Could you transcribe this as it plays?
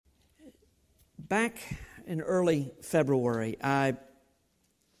Back in early February, I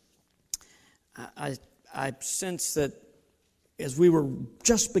sensed that as we were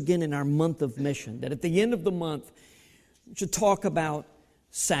just beginning our month of mission, that at the end of the month, we should talk about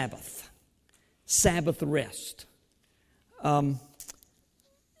Sabbath rest. And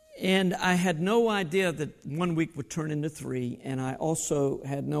I had no idea that 1 week would turn into 3, and I also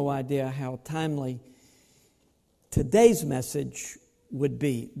had no idea how timely today's message would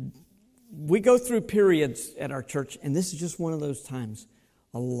be. We go through periods at our church, and this is just one of those times.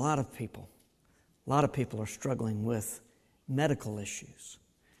 A lot of people are struggling with medical issues,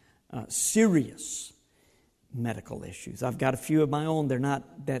 serious medical issues. I've got a few of my own. They're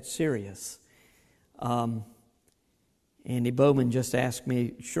not that serious. Andy Bowman just asked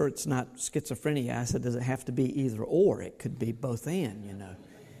me, sure, it's not schizophrenia. I said, does it have to be either or? It could be both and, you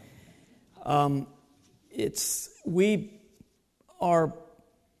know. We are,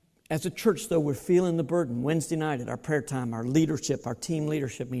 as a church, though, we're feeling the burden. Wednesday night at our prayer time, our team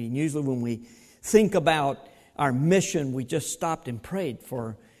leadership meeting, usually when we think about our mission, we just stopped and prayed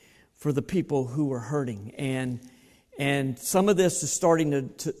for the people who were hurting. And some of this is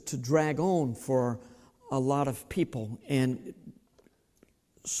starting to drag on for a lot of people. And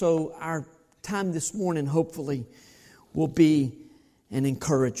so our time this morning, hopefully, will be an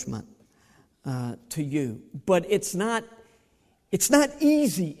encouragement to you. But it's not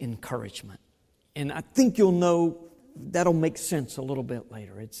easy encouragement. And I think you'll know that'll make sense a little bit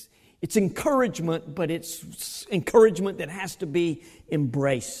later. It's encouragement, but it's encouragement that has to be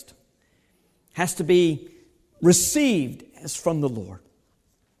embraced, has to be received as from the Lord.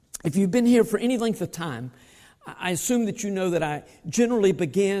 If you've been here for any length of time, I assume that you know that I generally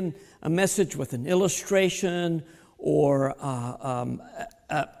begin a message with an illustration or a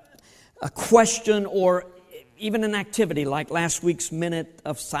question or even an activity like last week's Minute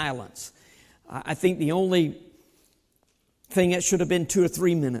of Silence. I think the only thing, it should have been 2 or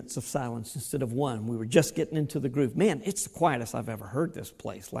 3 minutes of silence instead of 1. We were just getting into the groove. Man, it's the quietest I've ever heard this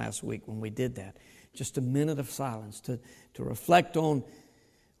place last week when we did that. Just a minute of silence to reflect on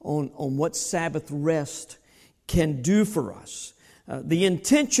what Sabbath rest can do for us. The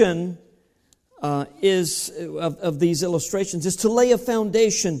intention is of these illustrations is to lay a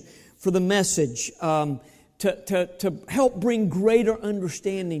foundation for the message, to help bring greater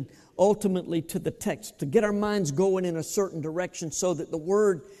understanding ultimately to the text, to get our minds going in a certain direction so that the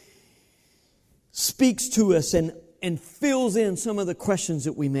Word speaks to us and fills in some of the questions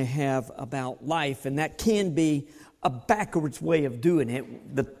that we may have about life. And that can be a backwards way of doing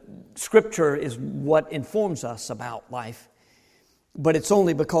it. The Scripture is what informs us about life. But it's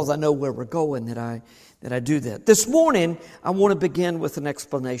only because I know where we're going that I do that. This morning, I want to begin with an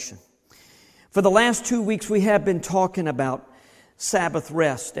explanation. For the last 2 weeks, we have been talking about Sabbath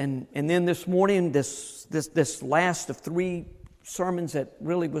rest. And then this morning, this last of 3 sermons that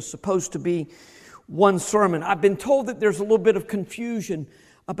really was supposed to be one sermon, I've been told that there's a little bit of confusion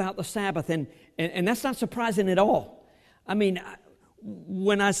about the Sabbath. And that's not surprising at all. I mean,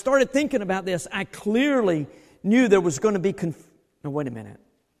 when I started thinking about this, I clearly knew there was going to be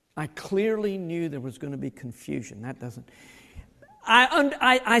I clearly knew there was going to be confusion. That doesn't...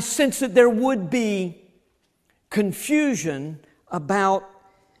 I sense that there would be confusion about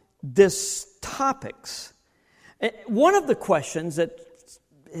this topics. One of the questions that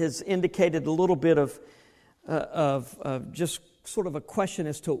has indicated a little bit of just sort of a question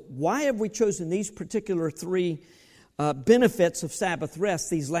as to why have we chosen these particular 3 benefits of Sabbath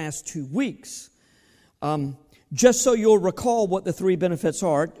rest these last 2 weeks. Just so you'll recall what the 3 benefits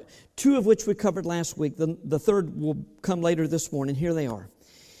are, 2 of which we covered last week. The third will come later this morning. Here they are.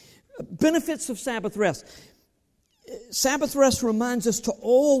 Benefits of Sabbath rest. Sabbath rest reminds us to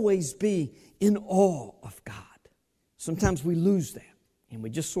always be in awe of God. Sometimes we lose that and we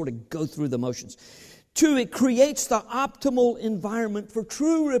just sort of go through the motions. 2, it creates the optimal environment for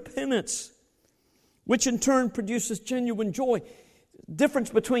true repentance, which in turn produces genuine joy. Difference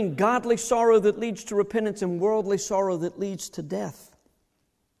between godly sorrow that leads to repentance and worldly sorrow that leads to death.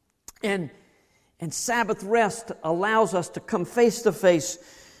 And Sabbath rest allows us to come face to face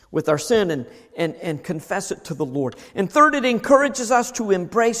with our sin and confess it to the Lord. And third, it encourages us to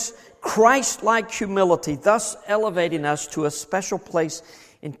embrace Christ-like humility, thus elevating us to a special place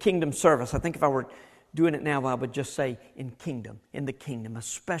in kingdom service. I think if I were doing it now, I would just say in the kingdom, a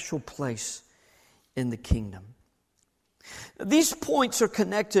special place in the kingdom. These points are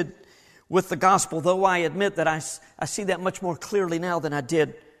connected with the gospel, though I admit that I see that much more clearly now than I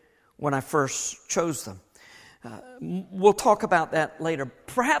did when I first chose them. We'll talk about that later.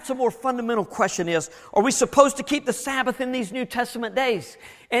 Perhaps a more fundamental question is, are we supposed to keep the Sabbath in these New Testament days?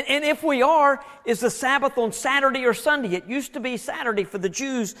 And if we are, is the Sabbath on Saturday or Sunday? It used to be Saturday for the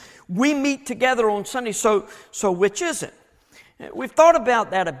Jews. We meet together on Sunday, so which is it? We've thought about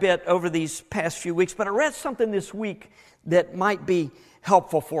that a bit over these past few weeks, but I read something this week that might be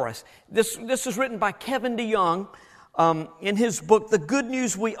helpful for us. This is written by Kevin DeYoung in his book, The Good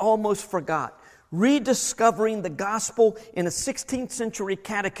News We Almost Forgot. Rediscovering the Gospel in a 16th Century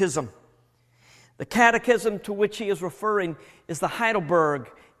Catechism. The catechism to which he is referring is the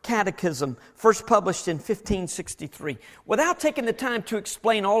Heidelberg Catechism, first published in 1563. Without taking the time to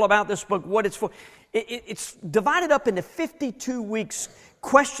explain all about this book, what it's for, it's divided up into 52 weeks,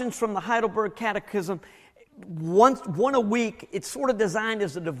 questions from the Heidelberg Catechism, one a week. It's sort of designed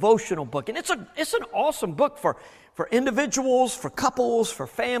as a devotional book. And it's an awesome book for individuals, for couples, for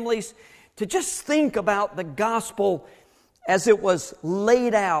families, to just think about the gospel as it was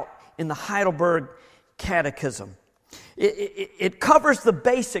laid out in the Heidelberg Catechism. It covers the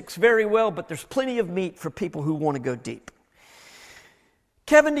basics very well, but there's plenty of meat for people who want to go deep.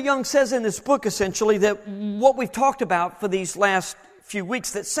 Kevin DeYoung says in this book, essentially, that what we've talked about for these last few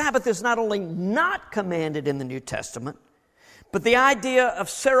weeks, that Sabbath is not only not commanded in the New Testament, but the idea of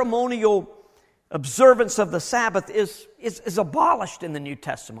ceremonial observance of the Sabbath is abolished in the New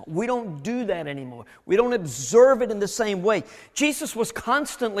Testament. We don't do that anymore. We don't observe it in the same way. Jesus was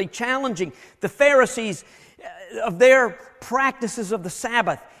constantly challenging the Pharisees of their practices of the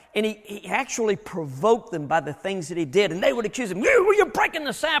Sabbath, and he actually provoked them by the things that he did. And they would accuse him, you're breaking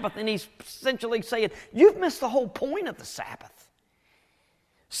the Sabbath. And he's essentially saying, you've missed the whole point of the Sabbath.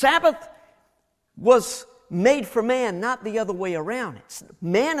 Sabbath was made for man, not the other way around.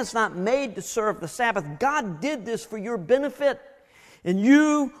 Man is not made to serve the Sabbath. God did this for your benefit, and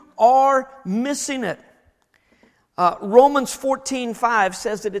you are missing it. Romans 14:5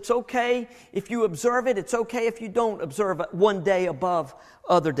 says that it's okay if you observe it. It's okay if you don't observe it one day above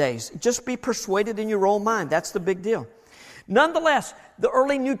other days. Just be persuaded in your own mind. That's the big deal. Nonetheless, the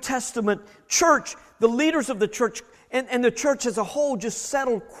early New Testament church, the leaders of the church, and the church as a whole just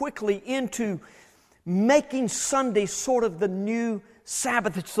settled quickly into making Sunday sort of the new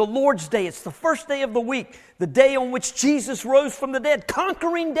Sabbath. It's the Lord's Day. It's the first day of the week, the day on which Jesus rose from the dead,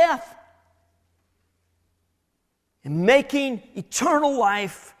 conquering death and making eternal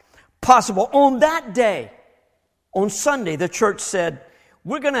life possible. On that day, on Sunday, the church said,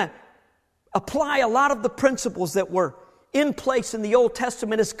 we're going to apply a lot of the principles that were in place in the Old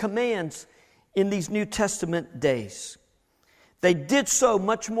Testament as commands in these New Testament days. They did so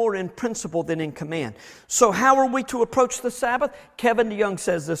much more in principle than in command. So how are we to approach the Sabbath? Kevin DeYoung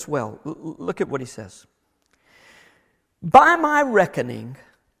says this well. Look at what he says. By my reckoning,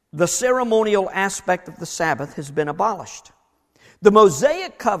 the ceremonial aspect of the Sabbath has been abolished. The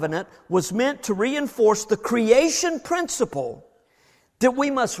Mosaic covenant was meant to reinforce the creation principle that we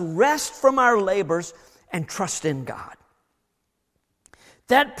must rest from our labors and trust in God.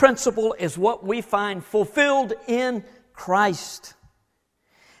 That principle is what we find fulfilled in Christ.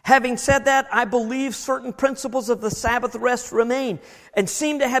 Having said that, I believe certain principles of the Sabbath rest remain and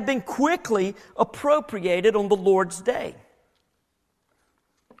seem to have been quickly appropriated on the Lord's Day.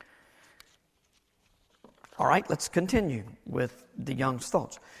 All right, let's continue with DeYoung's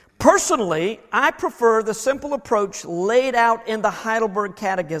thoughts. Personally, I prefer the simple approach laid out in the Heidelberg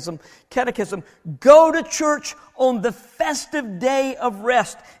Catechism. Go to church on the festive day of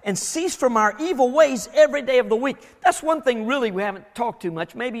rest and cease from our evil ways every day of the week. That's one thing really we haven't talked too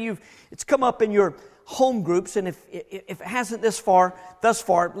much. Maybe it's come up in your home groups, and if it hasn't thus far,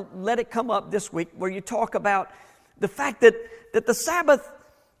 let it come up this week, where you talk about the fact that the Sabbath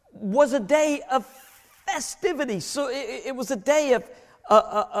was a day of festivity. So it was a day of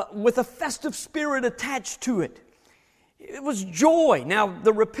with a festive spirit attached to it. It was joy. Now,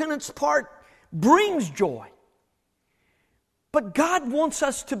 the repentance part brings joy. But God wants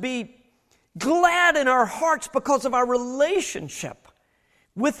us to be glad in our hearts because of our relationship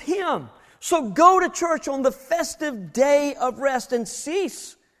with Him. So go to church on the festive day of rest and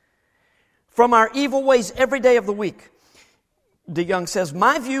cease from our evil ways every day of the week. DeYoung says,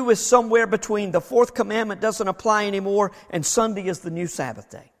 my view is somewhere between the fourth commandment doesn't apply anymore and Sunday is the new Sabbath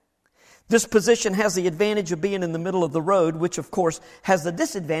day. This position has the advantage of being in the middle of the road, which of course has the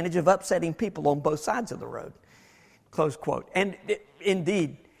disadvantage of upsetting people on both sides of the road. Close quote. And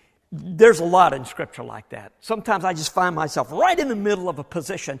indeed, there's a lot in Scripture like that. Sometimes I just find myself right in the middle of a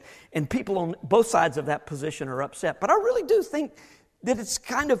position and people on both sides of that position are upset. But I really do think that it's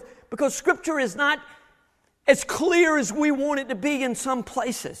kind of, because Scripture is not as clear as we want it to be in some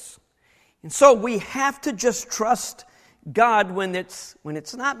places. And so we have to just trust God when it's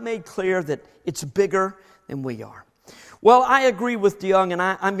not made clear that it's bigger than we are. Well, I agree with DeYoung, and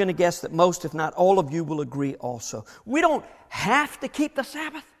I'm going to guess that most, if not all of you, will agree also. We don't have to keep the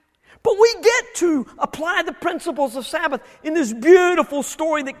Sabbath, but we get to apply the principles of Sabbath in this beautiful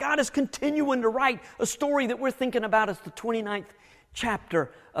story that God is continuing to write, a story that we're thinking about as the 29th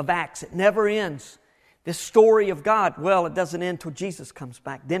chapter of Acts. It never ends. This story of God, well, it doesn't end till Jesus comes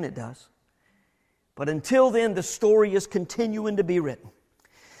back. Then it does. But until then, the story is continuing to be written.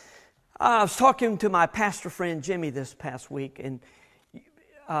 I was talking to my pastor friend Jimmy this past week, and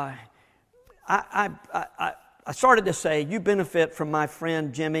I started to say, you benefit from my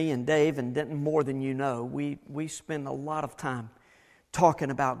friend Jimmy and Dave and Denton more than you know. We spend a lot of time talking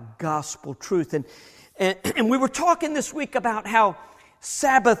about gospel truth. And we were talking this week about how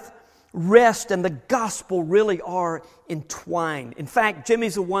Sabbath rest and the gospel really are entwined. In fact,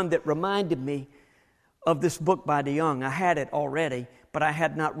 Jimmy's the one that reminded me of this book by DeYoung. I had it already, but I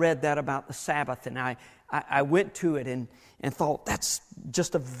had not read that about the Sabbath. And I went to it and thought, that's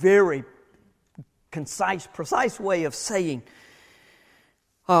just a very concise, precise way of saying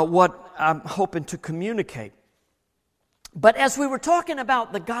what I'm hoping to communicate. But as we were talking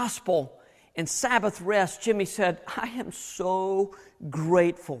about the gospel and Sabbath rest, Jimmy said, I am so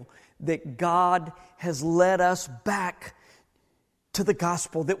grateful that God has led us back to the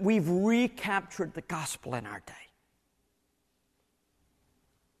gospel, that we've recaptured the gospel in our day.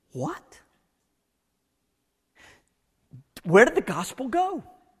 What? Where did the gospel go?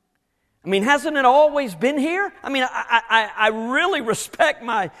 I mean, hasn't it always been here? I mean, I really respect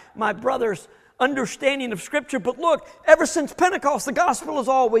my brother's understanding of Scripture, but look, ever since Pentecost, the gospel has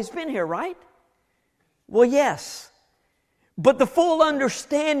always been here, right? Well, yes. But the full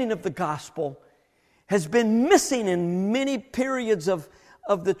understanding of the gospel has been missing in many periods of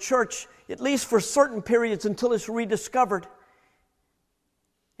the church, at least for certain periods, until it's rediscovered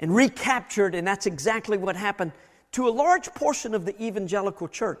and recaptured, and that's exactly what happened to a large portion of the evangelical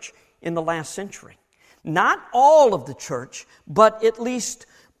church in the last century. Not all of the church, but at least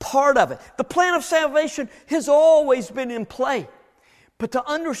part of it. The plan of salvation has always been in play, but to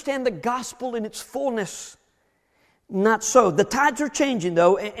understand the gospel in its fullness, not so. The tides are changing,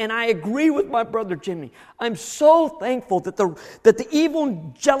 though, and I agree with my brother Jimmy. I'm so thankful that the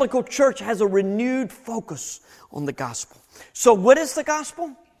evangelical church has a renewed focus on the gospel. So what is the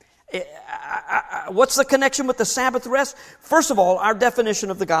gospel? What's the connection with the Sabbath rest? First of all, our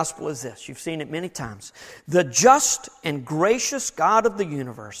definition of the gospel is this. You've seen it many times. The just and gracious God of the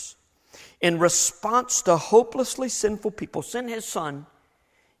universe, in response to hopelessly sinful people, sent His Son,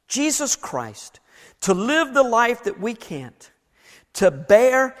 Jesus Christ, to live the life that we can't, to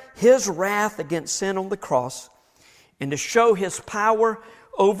bear His wrath against sin on the cross, and to show His power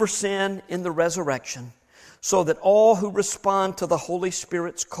over sin in the resurrection, so that all who respond to the Holy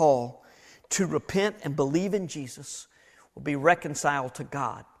Spirit's call to repent and believe in Jesus will be reconciled to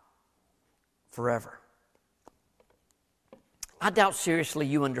God forever. I doubt seriously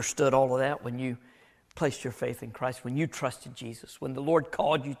you understood all of that when you placed your faith in Christ, when you trusted Jesus, when the Lord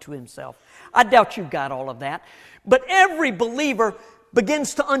called you to Himself. I doubt you got all of that. But every believer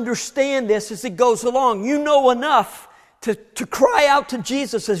begins to understand this as it goes along. You know enough to cry out to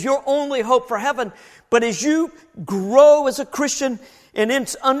Jesus as your only hope for heaven. But as you grow as a Christian and in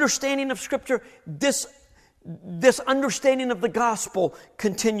understanding of Scripture, this understanding of the gospel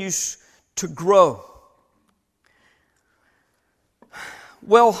continues to grow.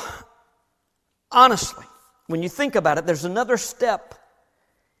 Well, honestly, when you think about it, there's another step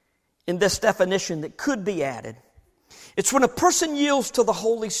in this definition that could be added. It's when a person yields to the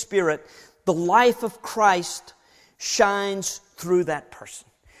Holy Spirit, the life of Christ shines through that person.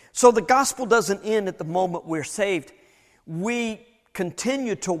 So the gospel doesn't end at the moment we're saved. We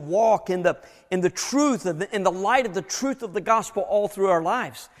continue to walk in the truth, in the light of the truth of the gospel all through our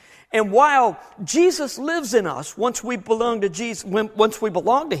lives. And while Jesus lives in us, once we belong to Jesus, once we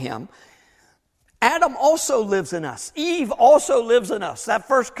belong to Him, Adam also lives in us. Eve also lives in us. That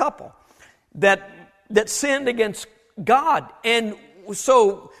first couple that sinned against God. And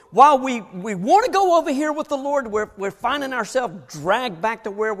so while we want to go over here with the Lord, we're finding ourselves dragged back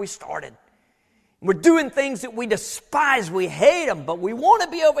to where we started. We're doing things that we despise. We hate them, but we want to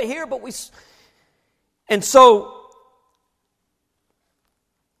be over here, and so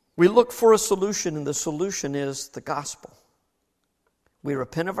we look for a solution, and the solution is the gospel. We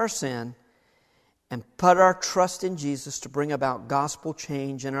repent of our sin and put our trust in Jesus to bring about gospel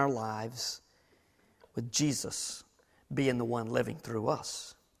change in our lives, with Jesus being the one living through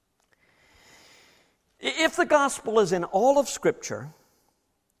us. If the gospel is in all of Scripture,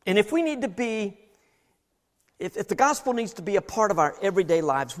 And if we need to be, if the gospel needs to be a part of our everyday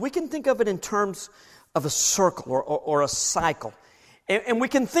lives, we can think of it in terms of a circle or a cycle. And we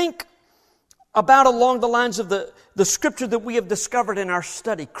can think about along the lines of the scripture that we have discovered in our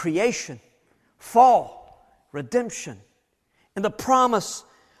study: creation, fall, redemption, and the promise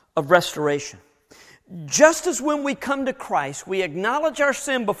of restoration. Just as when we come to Christ, we acknowledge our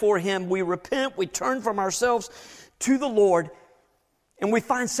sin before Him, we repent, we turn from ourselves to the Lord, and we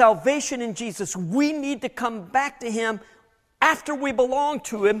find salvation in Jesus, we need to come back to Him after we belong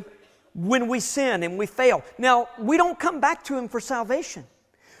to Him when we sin and we fail. Now, we don't come back to Him for salvation.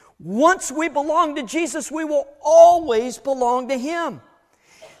 Once we belong to Jesus, we will always belong to Him.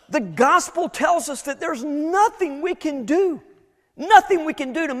 The gospel tells us that there's nothing we can do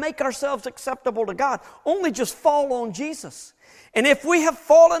to make ourselves acceptable to God. Only just fall on Jesus. And if we have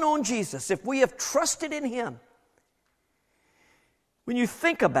fallen on Jesus, if we have trusted in Him, when you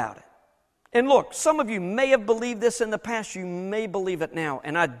think about it, and look, some of you may have believed this in the past, you may believe it now,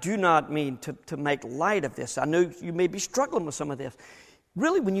 and I do not mean to make light of this. I know you may be struggling with some of this.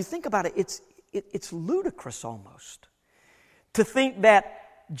 Really, when you think about it, it's ludicrous almost to think that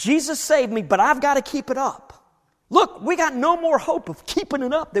Jesus saved me, but I've got to keep it up. Look, we got no more hope of keeping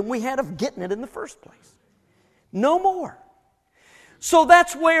it up than we had of getting it in the first place. No more. So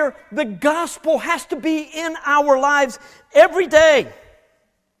that's where the gospel has to be in our lives every day.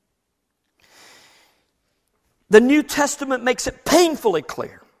 The New Testament makes it painfully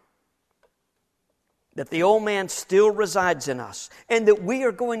clear that the old man still resides in us and that we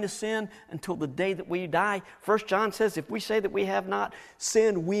are going to sin until the day that we die. 1 John says, if we say that we have not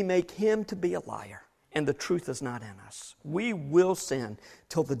sinned, we make Him to be a liar, and the truth is not in us. We will sin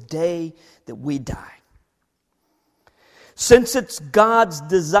till the day that we die. Since it's God's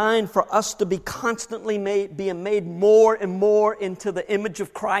design for us to be constantly being made more and more into the image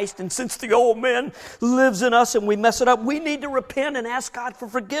of Christ, and since the old man lives in us and we mess it up, we need to repent and ask God for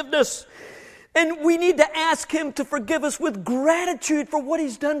forgiveness. And we need to ask Him to forgive us with gratitude for what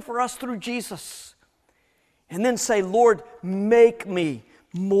He's done for us through Jesus. And then say, Lord, make me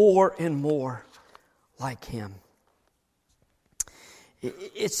more and more like Him.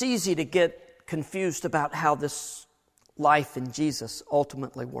 It's easy to get confused about how this life in Jesus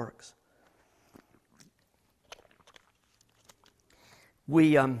ultimately works.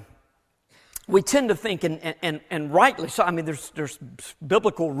 We tend to think, and rightly so, I mean, there's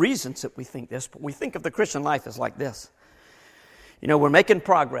biblical reasons that we think this, but we think of the Christian life as like this. You know, we're making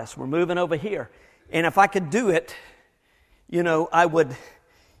progress, we're moving over here, and if I could do it, you know, I would.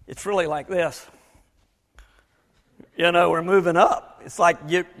 It's really like this. You know, we're moving up. It's like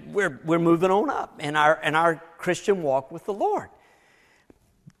we're moving on up in our Christian walk with the Lord.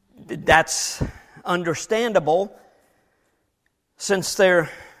 That's understandable, since there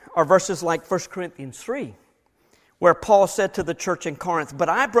are verses like 1 Corinthians 3, where Paul said to the church in Corinth, "But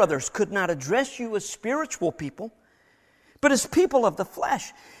I, brothers, could not address you as spiritual people, but as people of the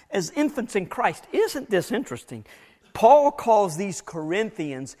flesh, as infants in Christ." Isn't this interesting? Paul calls these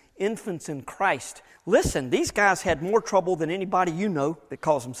Corinthians infants in Christ. Listen, these guys had more trouble than anybody you know that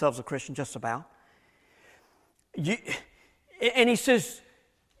calls themselves a Christian, just about. And he says,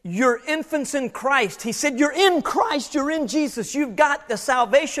 you're infants in Christ. He said, you're in Christ, you're in Jesus. You've got the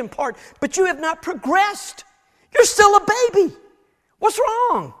salvation part, but you have not progressed. You're still a baby. What's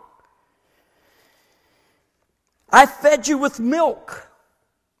wrong? I fed you with milk,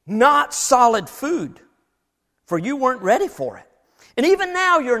 not solid food, for you weren't ready for it. And even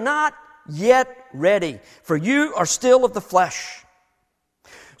now you're not yet ready, for you are still of the flesh.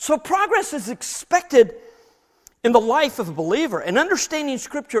 So progress is expected in the life of a believer, and understanding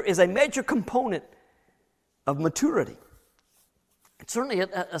Scripture is a major component of maturity. It's certainly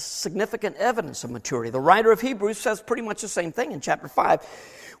a significant evidence of maturity. The writer of Hebrews says pretty much the same thing in chapter 5,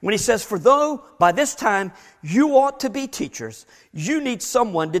 when he says, "For though by this time you ought to be teachers, you need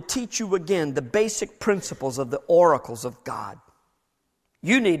someone to teach you again the basic principles of the oracles of God.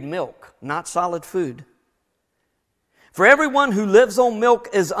 You need milk, not solid food. For everyone who lives on milk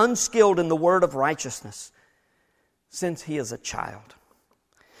is unskilled in the word of righteousness, since he is a child.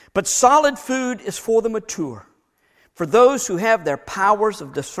 But solid food is for the mature, for those who have their powers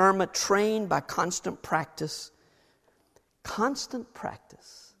of discernment trained by constant practice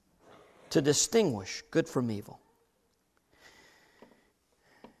to distinguish good from evil."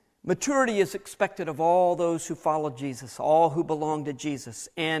 Maturity is expected of all those who follow Jesus, all who belong to Jesus.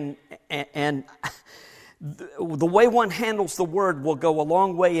 And the way one handles the Word will go a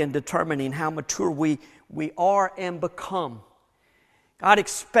long way in determining how mature we are and become. God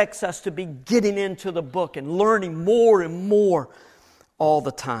expects us to be getting into the book and learning more and more all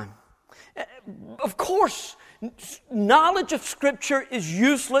the time. Of course, knowledge of Scripture is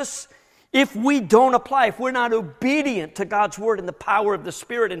useless if we don't apply, if we're not obedient to God's Word and the power of the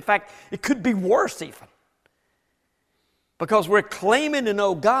Spirit. In fact, it could be worse even. Because we're claiming to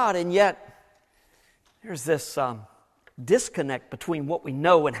know God, and yet there's this disconnect between what we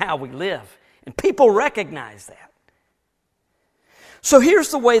know and how we live. And people recognize that. So here's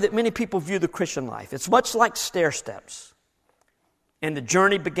the way that many people view the Christian life. It's much like stair steps. And the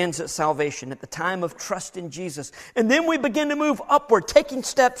journey begins at salvation, at the time of trust in Jesus. And then we begin to move upward, taking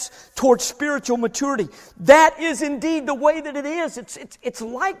steps towards spiritual maturity. That is indeed the way that it is. It's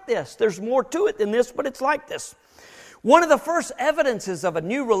like this. There's more to it than this, but it's like this. One of the first evidences of a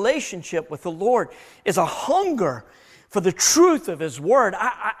new relationship with the Lord is a hunger for the truth of His Word.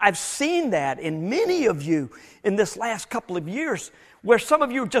 I've seen that in many of you in this last couple of years, where some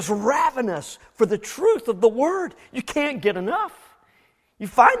of you are just ravenous for the truth of the Word. You can't get enough. You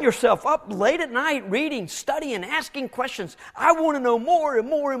find yourself up late at night reading, studying, asking questions. I want to know more and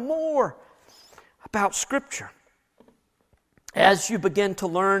more and more about Scripture. As you begin to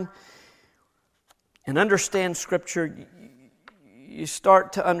learn and understand Scripture, you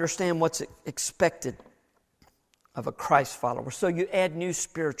start to understand what's expected of a Christ follower. So you add new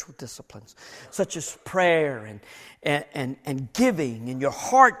spiritual disciplines, such as prayer and giving, and your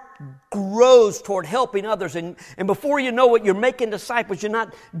heart grows toward helping others. And before you know it, you're making disciples. You're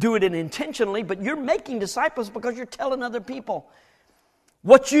not doing it intentionally, but you're making disciples because you're telling other people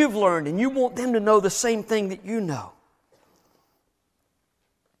what you've learned, and you want them to know the same thing that you know.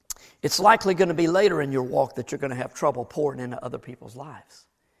 It's likely going to be later in your walk that you're going to have trouble pouring into other people's lives,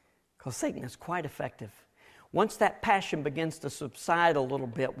 because Satan is quite effective. Once that passion begins to subside a little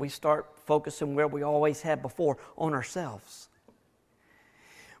bit, we start focusing where we always have before, on ourselves.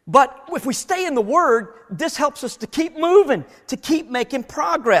 But if we stay in the Word, this helps us to keep moving, to keep making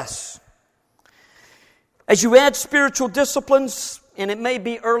progress. As you add spiritual disciplines, and it may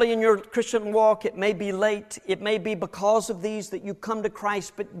be early in your Christian walk, it may be late, it may be because of these that you come to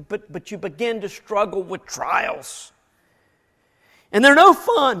Christ, but you begin to struggle with trials. And they're no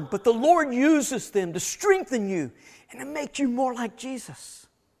fun, but the Lord uses them to strengthen you and to make you more like Jesus.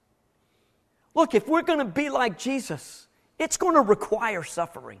 Look, if we're going to be like Jesus, it's going to require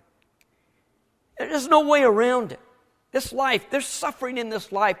suffering. There's no way around it. This life, there's suffering in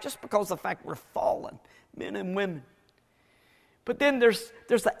this life just because of the fact we're fallen, men and women. But then there's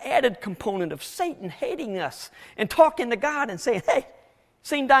the added component of Satan hating us and talking to God and saying, hey,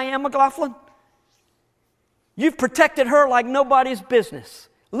 seen Diane McLaughlin? You've protected her like nobody's business.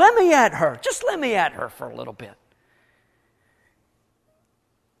 Let me at her. Just let me at her for a little bit.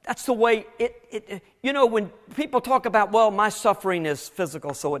 That's the way when people talk about, well, my suffering is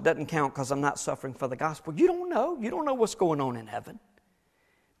physical, so it doesn't count because I'm not suffering for the gospel. You don't know. You don't know what's going on in heaven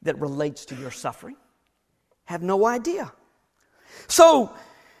that relates to your suffering. Have no idea. So,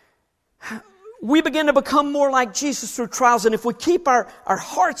 we begin to become more like Jesus through trials, and if we keep our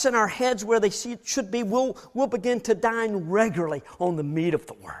hearts and our heads where they should be, we'll begin to dine regularly on the meat of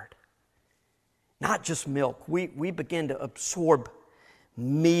the Word. Not just milk. We begin to absorb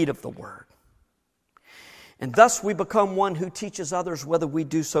meat of the Word. And thus we become one who teaches others whether we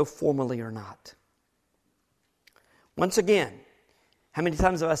do so formally or not. Once again, how many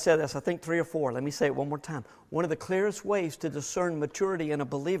times have I said this? I think 3 or 4. Let me say it one more time. One of the clearest ways to discern maturity in a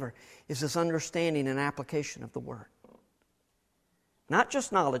believer is this understanding and application of the Word. Not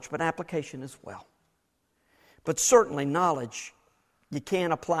just knowledge, but application as well. But certainly knowledge, you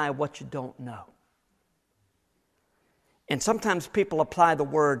can't apply what you don't know. And sometimes people apply the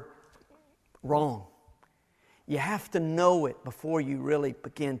Word wrong. You have to know it before you really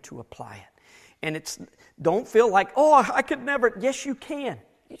begin to apply it. And don't feel like, oh, I could never. Yes, you can.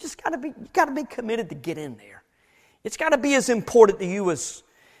 You just got to be committed to get in there. It's got to be as important to you as,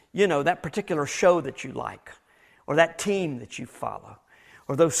 that particular show that you like, or that team that you follow,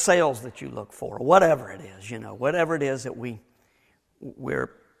 or those sales that you look for, or whatever it is, whatever it is that we're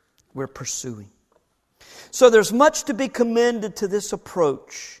pursuing. So there's much to be commended to this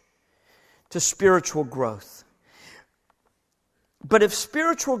approach to spiritual growth. But if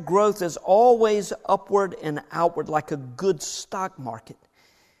spiritual growth is always upward and outward like a good stock market,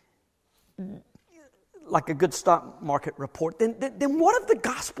 report, then what of the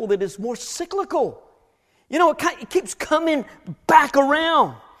gospel that is more cyclical? It keeps coming back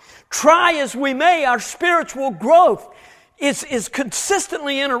around. Try as we may, our spiritual growth is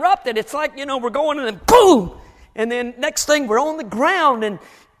consistently interrupted. It's like, we're going and then boom! And then next thing we're on the ground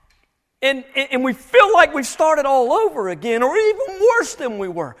and we feel like we've started all over again, or even worse than we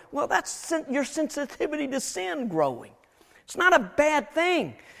were. Well, that's your sensitivity to sin growing. It's not a bad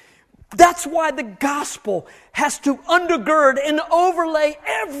thing. That's why the gospel has to undergird and overlay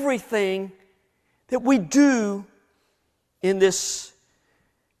everything that we do in this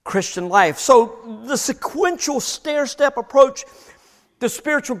Christian life. So the sequential stair-step approach to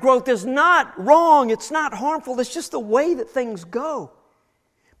spiritual growth is not wrong, it's not harmful, it's just the way that things go.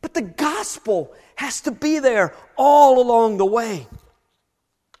 But the gospel has to be there all along the way.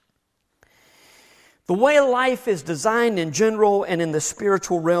 The way life is designed in general and in the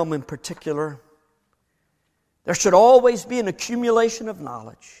spiritual realm in particular, there should always be an accumulation of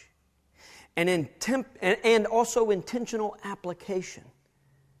knowledge and also intentional application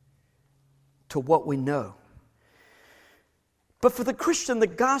to what we know. But for the Christian, the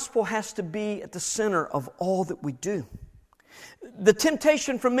gospel has to be at the center of all that we do. The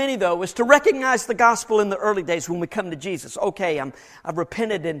temptation for many, though, is to recognize the gospel in the early days when we come to Jesus. Okay, I've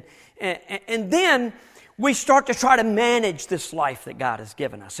repented, and then we start to try to manage this life that God has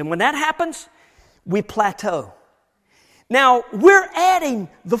given us. And when that happens, we plateau. Now, we're adding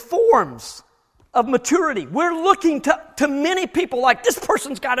the forms of maturity. We're looking to many people like, this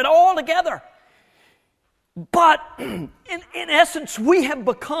person's got it all together. But in essence, we have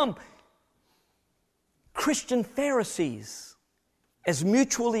become Christian Pharisees, as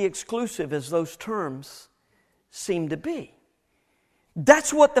mutually exclusive as those terms seem to be.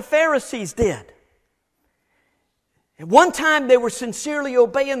 That's what the Pharisees did. At one time they were sincerely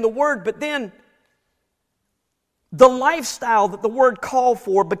obeying the Word, but then the lifestyle that the Word called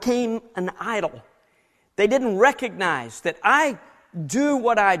for became an idol. They didn't recognize that I do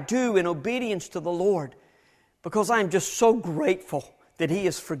what I do in obedience to the Lord because I'm just so grateful that He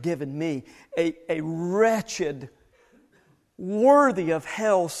has forgiven me, a wretched, worthy of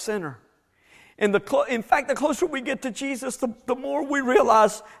hell sinner. And in fact, the closer we get to Jesus, the more we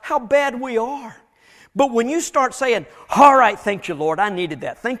realize how bad we are. But when you start saying, all right, thank you, Lord, I needed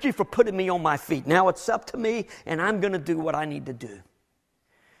that. Thank you for putting me on my feet. Now it's up to me, and I'm going to do what I need to do.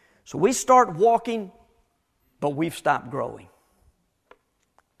 So we start walking, but we've stopped growing.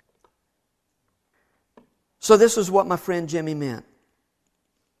 So this is what my friend Jimmy meant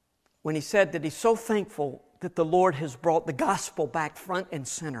when he said that he's so thankful that the Lord has brought the gospel back front and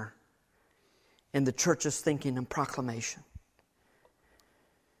center in the church's thinking and proclamation.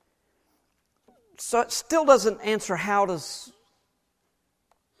 So it still doesn't answer how does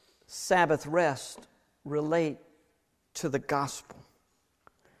Sabbath rest relate to the gospel.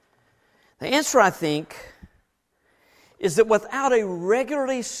 The answer, I think, is that without a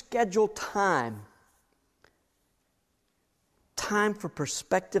regularly scheduled time for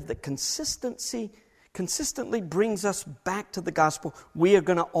perspective that consistently brings us back to the gospel, we are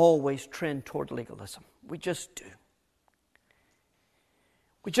going to always trend toward legalism. We just do.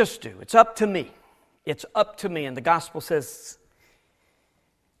 We just do. It's up to me. It's up to me. And the gospel says,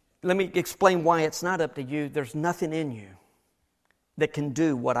 let me explain why it's not up to you. There's nothing in you that can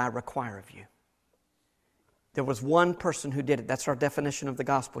do what I require of you. There was one person who did it. That's our definition of the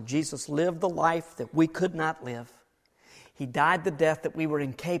gospel. Jesus lived the life that we could not live. He died the death that we were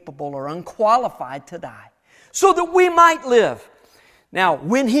incapable or unqualified to die, so that we might live. Now,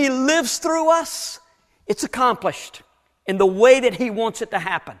 when He lives through us, it's accomplished in the way that He wants it to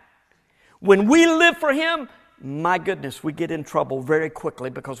happen. When we live for Him, my goodness, we get in trouble very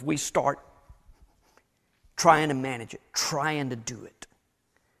quickly because we start trying to manage it, trying to do it.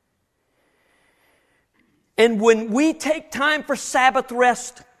 And when we take time for Sabbath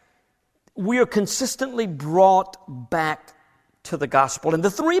rest, we are consistently brought back to the gospel. And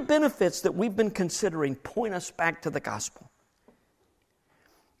the three benefits that we've been considering point us back to the gospel.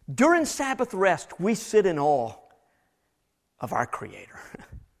 During Sabbath rest, we sit in awe of our Creator.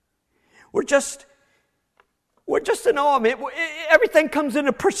 We're just in awe. I mean, everything comes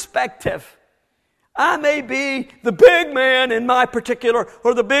into perspective. I may be the big man in my particular,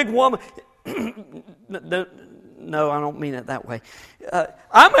 or the big woman. No, I don't mean it that way.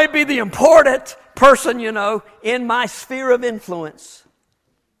 I may be the important person, in my sphere of influence.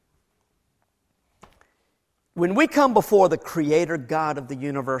 When we come before the Creator God of the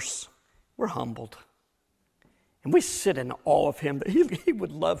universe, we're humbled. And we sit in awe of Him, that He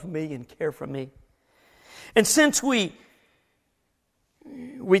would love me and care for me. And since we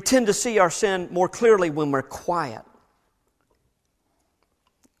tend to see our sin more clearly when we're quiet,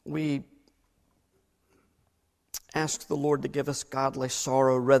 we ask the Lord to give us godly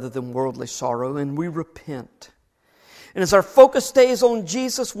sorrow rather than worldly sorrow, and we repent. And as our focus stays on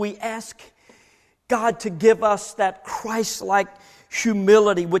Jesus, we ask God to give us that Christ-like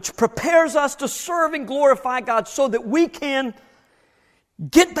humility which prepares us to serve and glorify God so that we can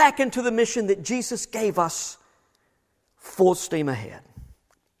get back into the mission that Jesus gave us full steam ahead.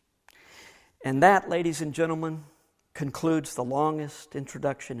 And that, ladies and gentlemen, concludes the longest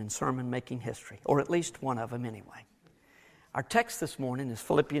introduction in sermon-making history, or at least one of them anyway. Our text this morning is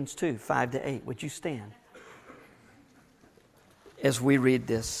Philippians 2, 5-8. Would you stand as we read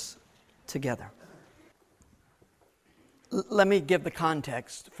this together? Let me give the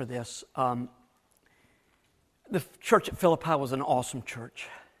context for this. The church at Philippi was an awesome church.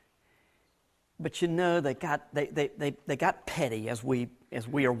 But you know, they got petty, as we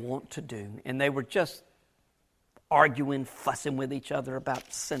are wont to do, and they were just arguing, fussing with each other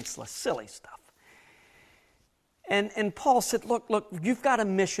about senseless, silly stuff. And Paul said, look, you've got a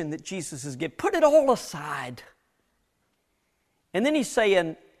mission that Jesus has given. Put it all aside. And then he's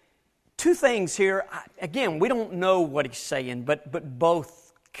saying two things here. Again, we don't know what he's saying, but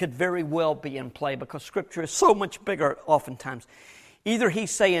both could very well be in play because Scripture is so much bigger oftentimes. Either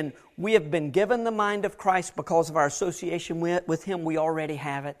he's saying, we have been given the mind of Christ because of our association with Him, we already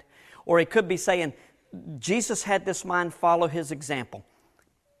have it. Or he could be saying, Jesus had this mind, follow His example.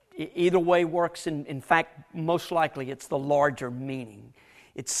 Either way works. In fact, most likely it's the larger meaning.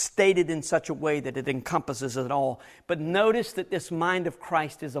 It's stated in such a way that it encompasses it all. But notice that this mind of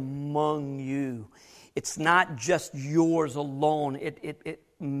Christ is among you. It's not just yours alone. It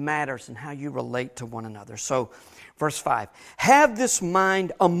matters in how you relate to one another. So, verse 5, have this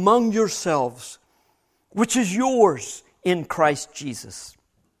mind among yourselves, which is yours in Christ Jesus,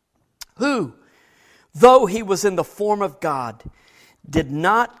 who, though He was in the form of God, did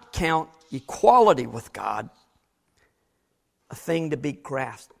not count equality with God a thing to be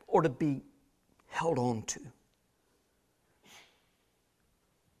grasped or to be held on to,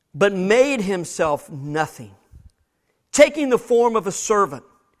 but made Himself nothing, taking the form of a servant,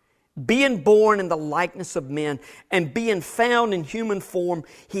 being born in the likeness of men, and being found in human form,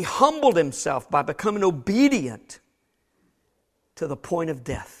 He humbled Himself by becoming obedient to the point of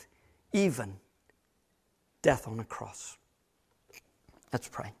death, even death on a cross. Let's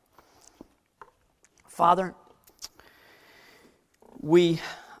pray. Father, we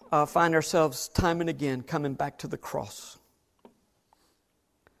find ourselves time and again coming back to the cross.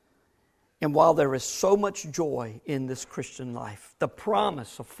 And while there is so much joy in this Christian life, the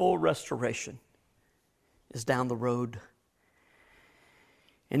promise of full restoration is down the road.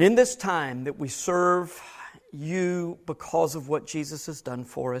 And in this time that we serve You because of what Jesus has done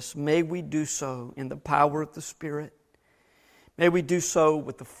for us, may we do so in the power of the Spirit. May we do so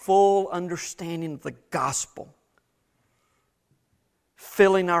with the full understanding of the gospel,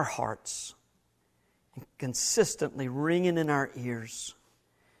 filling our hearts and consistently ringing in our ears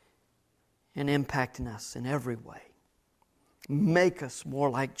and impacting us in every way. Make us more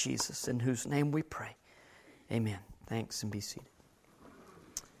like Jesus, in whose name we pray. Amen. Thanks, and be seated.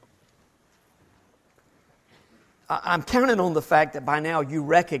 I'm counting on the fact that by now you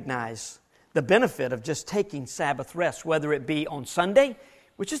recognize the benefit of just taking Sabbath rest, whether it be on Sunday,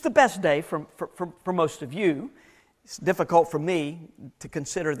 which is the best day for most of you. It's difficult for me to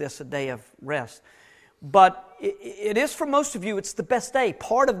consider this a day of rest. But it is for most of you, it's the best day.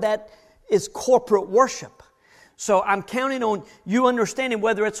 Part of that is corporate worship. So I'm counting on you understanding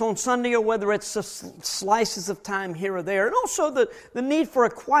whether it's on Sunday or whether it's just slices of time here or there. And also the need for a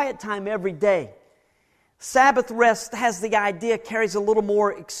quiet time every day. Sabbath rest has the idea, carries a little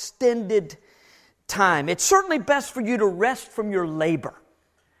more extended time. It's certainly best for you to rest from your labor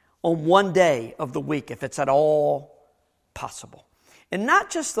on one day of the week, if it's at all possible. And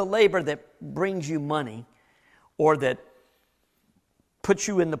not just the labor that brings you money or that puts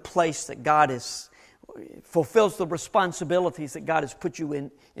you in the place that God fulfills the responsibilities that God has put you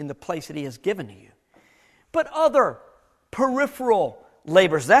in the place that He has given to you. But other peripheral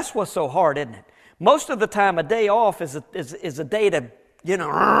labors, that's what's so hard, isn't it? Most of the time, a day off is a day to,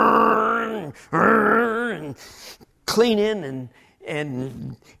 and cleaning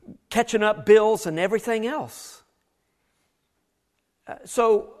and catching up bills and everything else.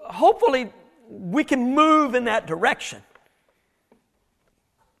 So hopefully we can move in that direction.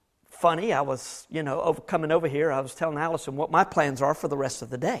 Funny, I was, coming over here, I was telling Allison what my plans are for the rest of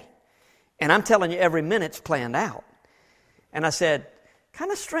the day. And I'm telling you, every minute's planned out. And I said, kind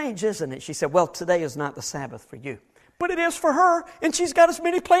of strange, isn't it? She said, well, today is not the Sabbath for you. But it is for her, and she's got as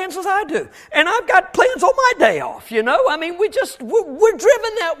many plans as I do. And I've got plans on my day off, I mean, we're driven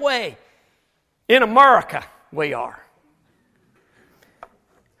that way. In America, we are.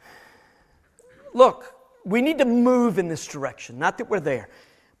 Look, we need to move in this direction, not that we're there.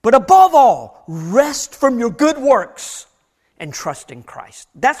 But above all, rest from your good works and trust in Christ.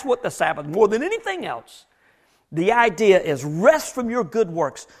 That's what the Sabbath, more than anything else, The idea is rest from your good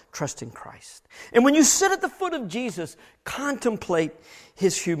works, trust in Christ. And when you sit at the foot of Jesus, contemplate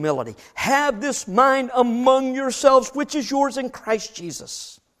His humility. Have this mind among yourselves, which is yours in Christ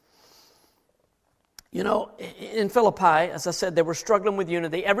Jesus. You know, in Philippi, as I said, they were struggling with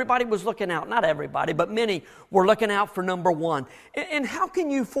unity. Everybody was looking out. Not everybody, but many were looking out for number one. And how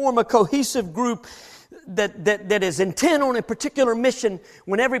can you form a cohesive group that is intent on a particular mission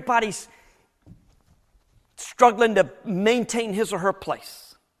when everybody's struggling to maintain his or her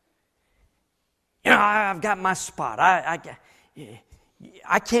place? You know, I've got my spot. I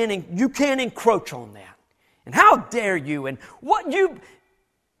can't. You can't encroach on that. And how dare you? And what you?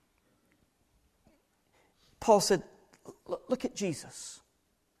 Paul said, look at Jesus.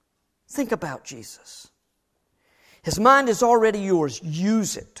 Think about Jesus. His mind is already yours.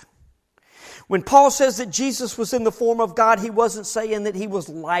 Use it. When Paul says that Jesus was in the form of God, he wasn't saying that he was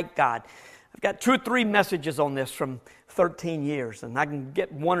like God. I've got 2 or 3 messages on this from 13 years, and I can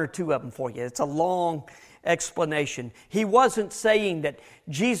get 1 or 2 of them for you. It's a long explanation. He wasn't saying that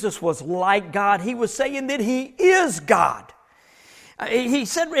Jesus was like God. He was saying that He is God. He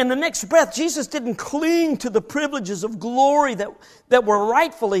said in the next breath, Jesus didn't cling to the privileges of glory that were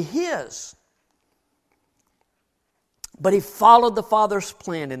rightfully His. But He followed the Father's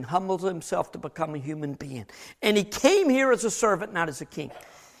plan and humbled Himself to become a human being. And He came here as a servant, not as a king.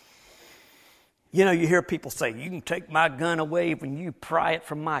 You know, you hear people say, you can take my gun away when you pry it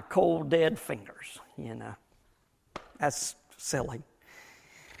from my cold, dead fingers. You know, that's silly.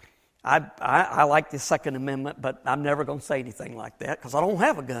 I like the Second Amendment, but I'm never going to say anything like that because I don't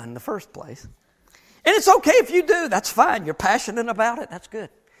have a gun in the first place. And it's okay if you do. That's fine. You're passionate about it. That's good.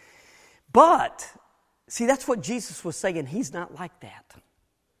 But, see, that's what Jesus was saying. He's not like that.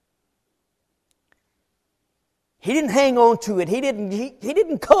 He didn't hang on to it. He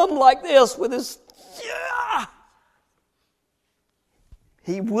didn't come like this with his, yeah.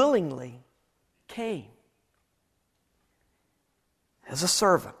 He willingly came as a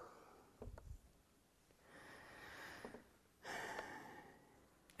servant.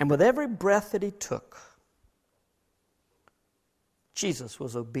 And with every breath that He took, Jesus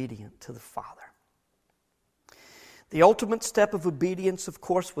was obedient to the Father. The ultimate step of obedience, of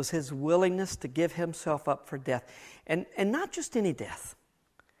course, was His willingness to give Himself up for death. And not just any death,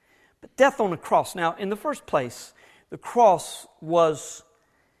 but death on a cross. Now, in the first place, the cross was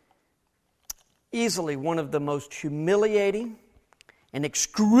easily one of the most humiliating and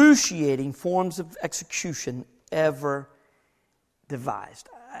excruciating forms of execution ever devised.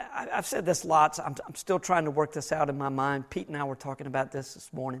 I've said this lots. I'm still trying to work this out in my mind. Pete and I were talking about this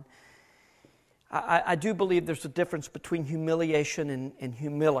morning. I do believe there's a difference between humiliation and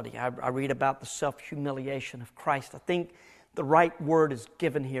humility. I read about the self-humiliation of Christ. I think the right word is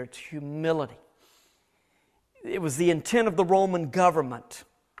given here. It's humility. It was the intent of the Roman government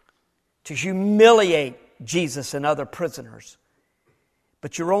to humiliate Jesus and other prisoners.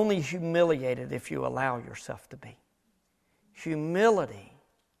 But you're only humiliated if you allow yourself to be. Humility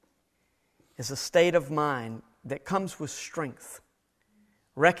is a state of mind that comes with strength,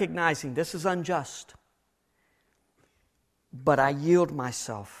 recognizing this is unjust, but I yield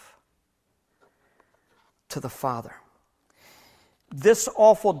myself to the Father. This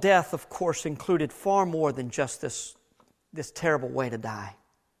awful death, of course, included far more than just this terrible way to die.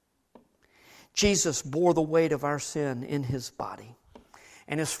 Jesus bore the weight of our sin in His body.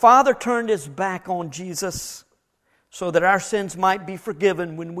 And His Father turned His back on Jesus so that our sins might be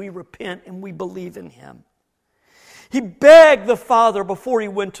forgiven when we repent and we believe in Him. He begged the Father before He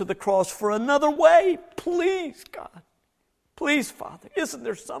went to the cross for another way. Please, God. Please, Father. Isn't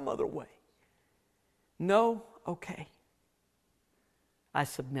there some other way? No? Okay. I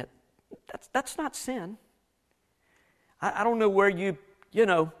submit. That's not sin. I don't know where you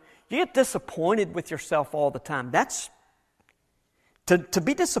get disappointed with yourself all the time. To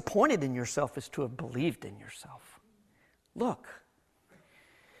be disappointed in yourself is to have believed in yourself. Look,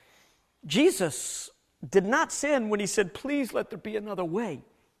 Jesus did not sin when He said, please let there be another way.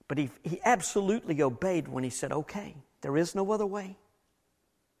 But he absolutely obeyed when He said, okay, there is no other way.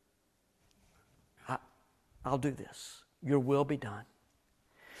 I'll do this. Your will be done.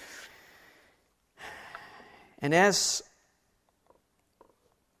 And as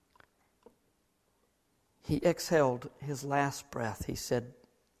He exhaled His last breath, He said,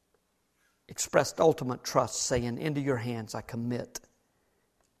 expressed ultimate trust, saying, into your hands I commit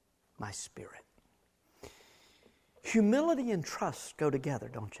my spirit. Humility and trust go together,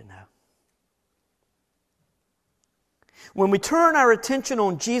 don't you know? When we turn our attention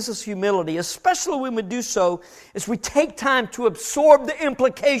on Jesus' humility, especially when we do so as we take time to absorb the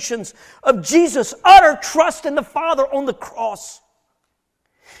implications of Jesus' utter trust in the Father on the cross,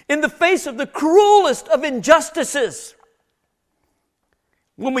 in the face of the cruelest of injustices,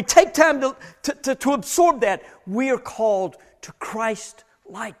 when we take time to absorb that, we are called to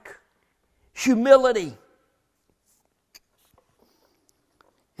Christ-like humility.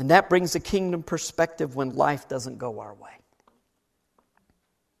 And that brings a kingdom perspective when life doesn't go our way.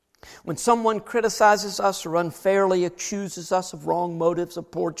 When someone criticizes us or unfairly accuses us of wrong motives, of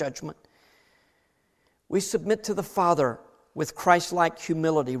poor judgment, we submit to the Father with Christ-like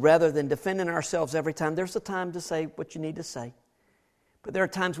humility rather than defending ourselves every time. There's a time to say what you need to say. But there are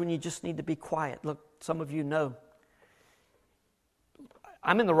times when you just need to be quiet. Look, some of you know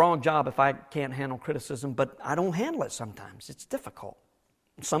I'm in the wrong job if I can't handle criticism, but I don't handle it sometimes. It's difficult.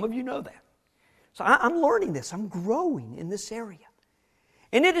 Some of you know that. So I'm learning this. I'm growing in this area.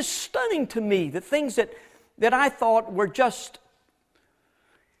 And it is stunning to me the things that I thought were just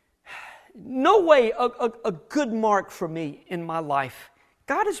no way a good mark for me in my life.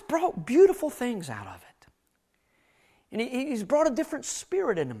 God has brought beautiful things out of it. And He's brought a different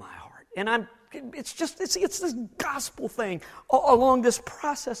spirit into my heart. And it's this gospel thing along this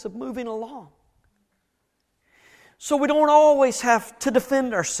process of moving along. So we don't always have to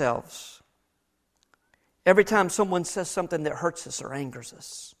defend ourselves every time someone says something that hurts us or angers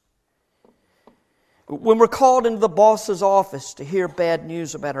us. When we're called into the boss's office to hear bad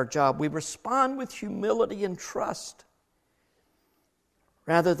news about our job, we respond with humility and trust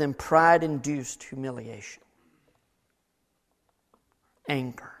rather than pride-induced humiliation,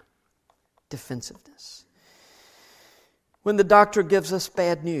 anger, defensiveness. When the doctor gives us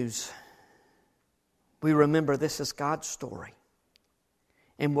bad news, we remember this is God's story.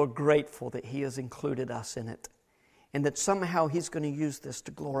 And we're grateful that He has included us in it. And that somehow He's going to use this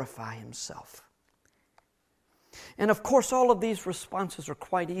to glorify Himself. And of course, all of these responses are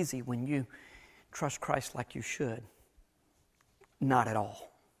quite easy when you trust Christ like you should. Not at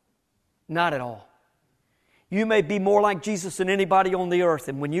all. Not at all. You may be more like Jesus than anybody on the earth.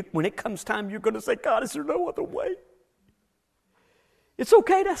 And when it comes time, you're going to say, God, is there no other way? It's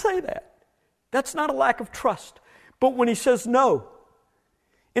okay to say that. That's not a lack of trust. But when He says no,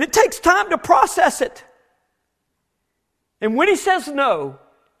 and it takes time to process it. And when He says no,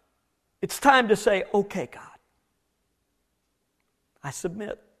 it's time to say, okay, God. I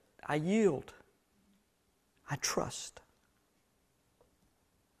submit. I yield. I trust.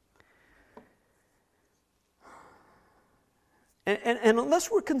 And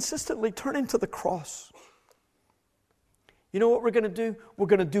unless we're consistently turning to the cross, you know what we're going to do? We're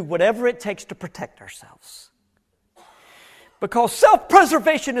going to do whatever it takes to protect ourselves. Because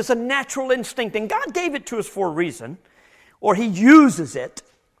self-preservation is a natural instinct, and God gave it to us for a reason, or He uses it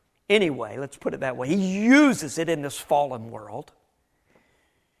anyway, let's put it that way. He uses it in this fallen world.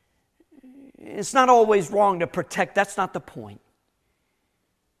 It's not always wrong to protect, that's not the point.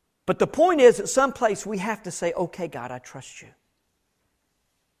 But the point is, at some place we have to say, okay, God, I trust You.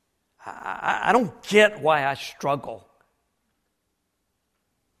 I don't get why I struggle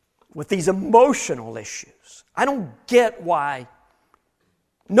with these emotional issues. I don't get why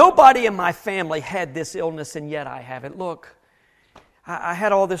nobody in my family had this illness and yet I have it. Look, I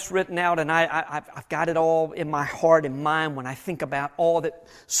had all this written out and I've got it all in my heart and mind when I think about all that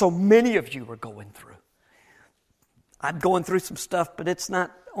so many of you are going through. I'm going through some stuff, but it's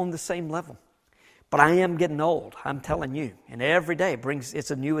not on the same level. But I am getting old, I'm telling you. And every day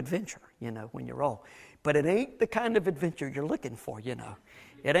it's a new adventure, when you're old. But it ain't the kind of adventure you're looking for,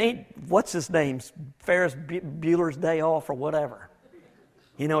 It ain't, what's his name, Ferris Bueller's Day Off or whatever.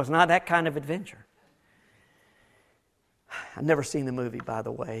 It's not that kind of adventure. I've never seen the movie, by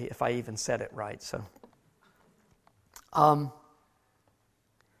the way, if I even said it right. So, and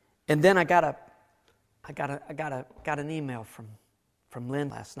then I got an email from Lynn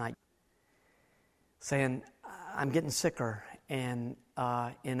last night saying I'm getting sicker, and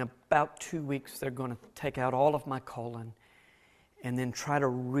in about 2 weeks they're going to take out all of my colon and then try to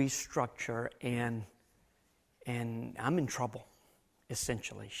restructure, and I'm in trouble,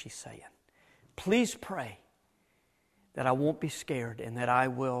 essentially, she's saying. Please pray that I won't be scared and that I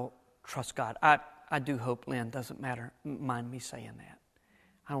will trust God. I do hope Lynn doesn't mind me saying that.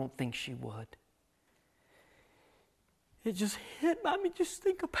 I don't think she would. It just hit me. Just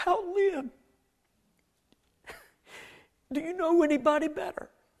think about Lynn. Do you know anybody better?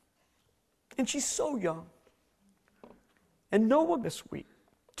 And she's so young. And Noah this week,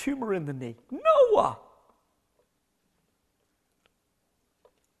 tumor in the knee. Noah!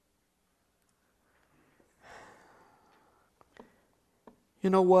 You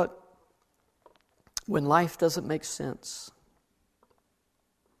know what? When life doesn't make sense,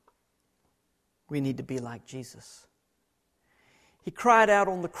 we need to be like Jesus. He cried out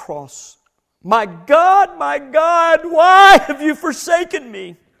on the cross, my God, why have you forsaken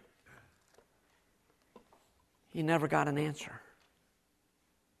me?" He never got an answer.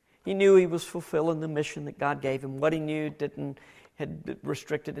 He knew he was fulfilling the mission that God gave him. What he knew had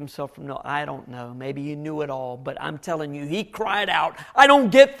restricted himself from I don't know. Maybe he knew it all, but I'm telling you, he cried out, "I don't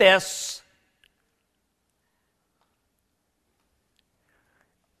get this."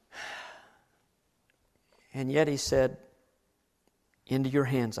 And yet he said, "Into your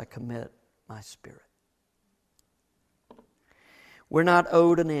hands I commit my spirit." We're not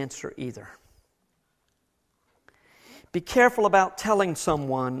owed an answer either. Be careful about telling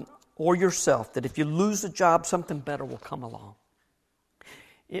someone or yourself that if you lose a job, something better will come along.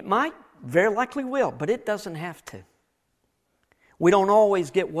 It might, very likely will, but it doesn't have to. We don't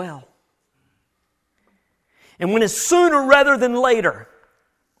always get well. And when it's sooner rather than later,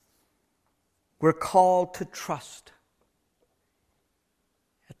 we're called to trust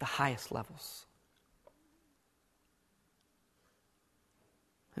at the highest levels.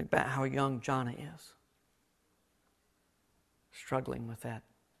 Think about how young Jonna is. Struggling with that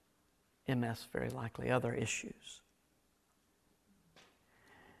MS, very likely, other issues.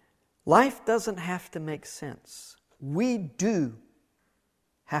 Life doesn't have to make sense. We do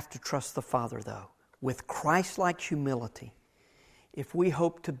have to trust the Father, though, with Christ-like humility, if we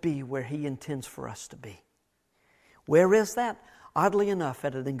hope to be where He intends for us to be. Where is that? Oddly enough,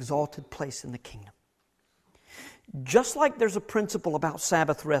 at an exalted place in the kingdom. Just like there's a principle about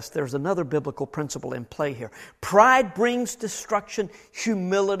Sabbath rest, there's another biblical principle in play here. Pride brings destruction.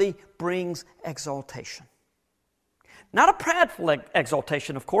 Humility brings exaltation. Not a prideful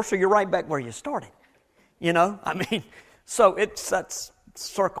exaltation, of course, or you're right back where you started. So it's that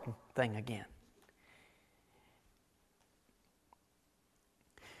circle thing again.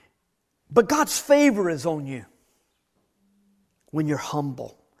 But God's favor is on you when you're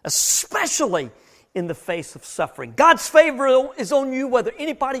humble, especially in the face of suffering. God's favor is on you whether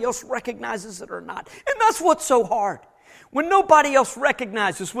anybody else recognizes it or not. And that's what's so hard. When nobody else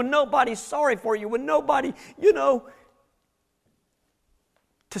recognizes, when nobody's sorry for you, when nobody,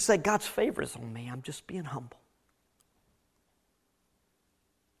 to say God's favor is on me, I'm just being humble.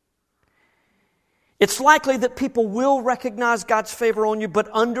 It's likely that people will recognize God's favor on you, but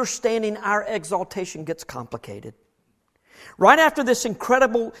understanding our exaltation gets complicated. Right after this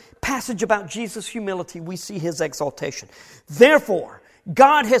incredible passage about Jesus' humility, we see His exaltation. Therefore,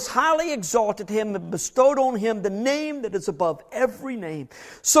 God has highly exalted Him and bestowed on Him the name that is above every name,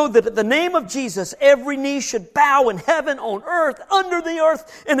 so that at the name of Jesus every knee should bow in heaven, on earth, under the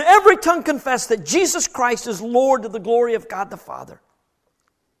earth, and every tongue confess that Jesus Christ is Lord to the glory of God the Father.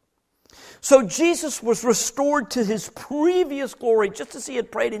 So Jesus was restored to His previous glory, just as He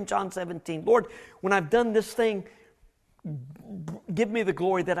had prayed in John 17. Lord, when I've done this thing, give me the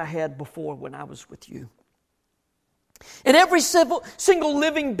glory that I had before when I was with you. And every single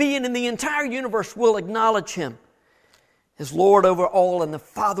living being in the entire universe will acknowledge Him as Lord over all, and the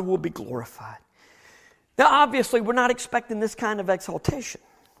Father will be glorified. Now, obviously, we're not expecting this kind of exaltation.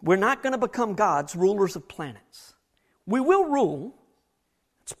 We're not going to become gods, rulers of planets. We will rule.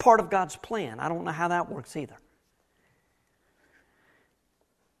 It's part of God's plan. I don't know how that works either.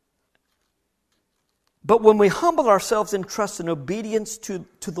 But when we humble ourselves in trust and obedience to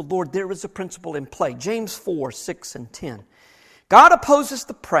the Lord, there is a principle in play. James 4, 6 and 10. God opposes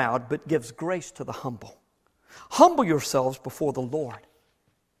the proud, but gives grace to the humble. Humble yourselves before the Lord,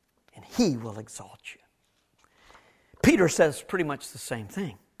 and He will exalt you. Peter says pretty much the same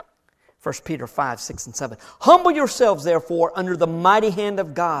thing. 1 Peter 5, 6 and 7. Humble yourselves, therefore, under the mighty hand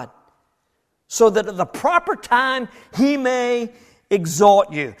of God, so that at the proper time He may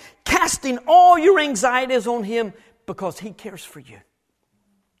exalt you, casting all your anxieties on Him because He cares for you.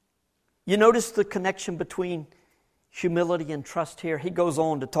 You notice the connection between humility and trust here? He goes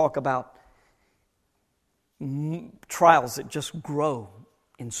on to talk about trials that just grow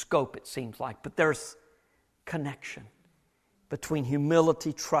in scope, it seems like. But there's connection between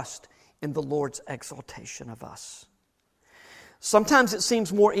humility, trust, and the Lord's exaltation of us. Sometimes it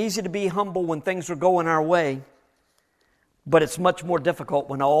seems more easy to be humble when things are going our way, but it's much more difficult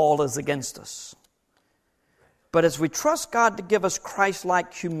when all is against us. But as we trust God to give us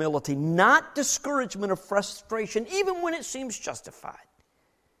Christ-like humility, not discouragement or frustration, even when it seems justified,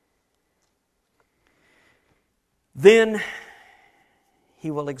 then He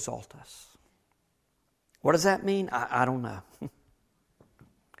will exalt us. What does that mean? I don't know.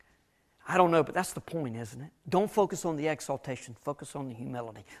 I don't know, but that's the point, isn't it? Don't focus on the exaltation. Focus on the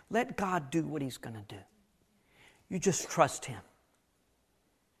humility. Let God do what He's going to do. You just trust Him.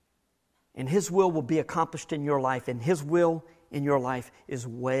 And His will be accomplished in your life. And His will in your life is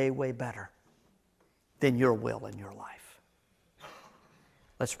way, way better than your will in your life.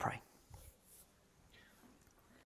 Let's pray.